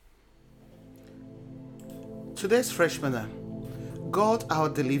Today's fresh manna, God our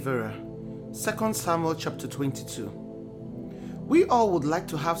deliverer, 2 Samuel chapter 22. We all would like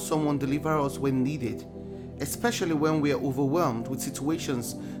to have someone deliver us when needed, especially when we are overwhelmed with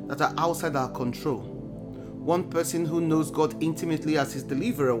situations that are outside our control. One person who knows God intimately as his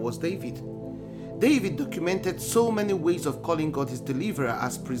deliverer was David. David documented so many ways of calling God his deliverer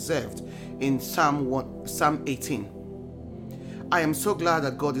as preserved in Psalm 18. I am so glad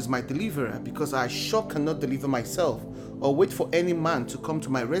that God is my deliverer because I sure cannot deliver myself or wait for any man to come to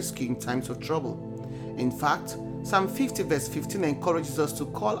my rescue in times of trouble. In fact, Psalm 50 verse 15 encourages us to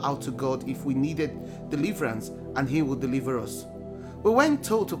call out to God if we needed deliverance and he will deliver us. We weren't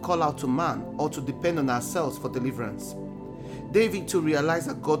told to call out to man or to depend on ourselves for deliverance. David too realized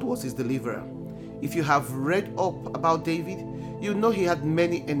that God was his deliverer. If you have read up about David, you know he had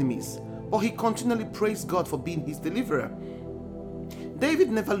many enemies, but he continually praised God for being his deliverer.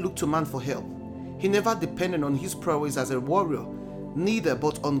 David never looked to man for help. He never depended on his prowess as a warrior, neither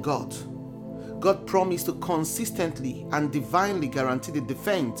but on God. God promised to consistently and divinely guarantee the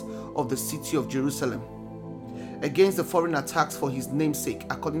defense of the city of Jerusalem against the foreign attacks for his namesake,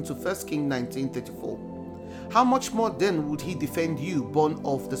 according to 1 Kings 19:34. How much more then would he defend you, born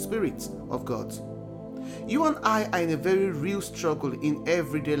of the Spirit of God? You and I are in a very real struggle in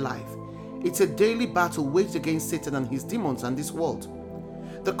everyday life. It's a daily battle waged against Satan and his demons and this world.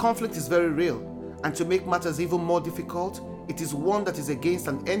 The conflict is very real, and to make matters even more difficult, it is one that is against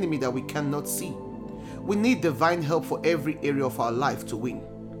an enemy that we cannot see. We need divine help for every area of our life to win.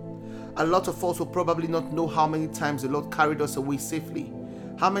 A lot of us will probably not know how many times the Lord carried us away safely,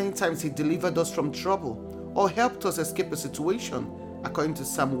 how many times he delivered us from trouble, or helped us escape a situation, according to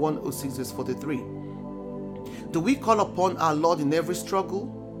Psalm 106 verse 43. Do we call upon our Lord in every struggle?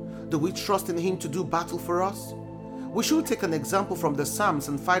 Do we trust in him to do battle for us? We should take an example from the Psalms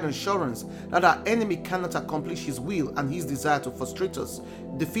and find assurance that our enemy cannot accomplish his will and his desire to frustrate us,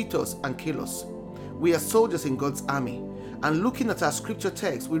 defeat us, and kill us. We are soldiers in God's army, and looking at our scripture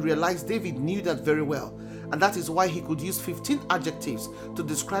text, we realize David knew that very well, and that is why he could use 15 adjectives to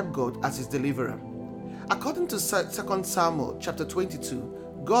describe God as his deliverer. According to 2 Samuel chapter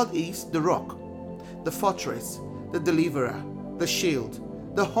 22, God is the rock, the fortress, the deliverer, the shield,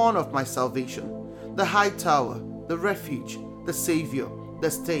 the horn of my salvation, the high tower, the refuge, the savior,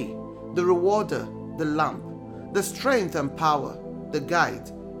 the stay, the rewarder, the lamp, the strength and power, the guide,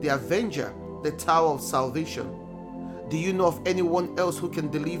 the avenger, the tower of salvation. Do you know of anyone else who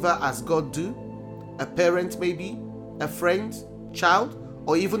can deliver as God do? A parent maybe, a friend, child,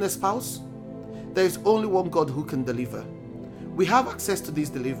 or even a spouse? There is only one God who can deliver. We have access to this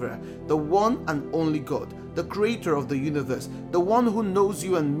deliverer, the one and only God, the creator of the universe, the one who knows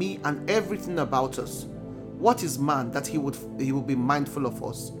you and me and everything about us. What is man that he will be mindful of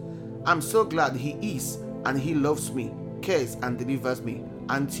us? I'm so glad he is, and he loves me, cares, and delivers me.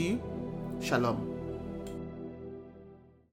 And to you, Shalom.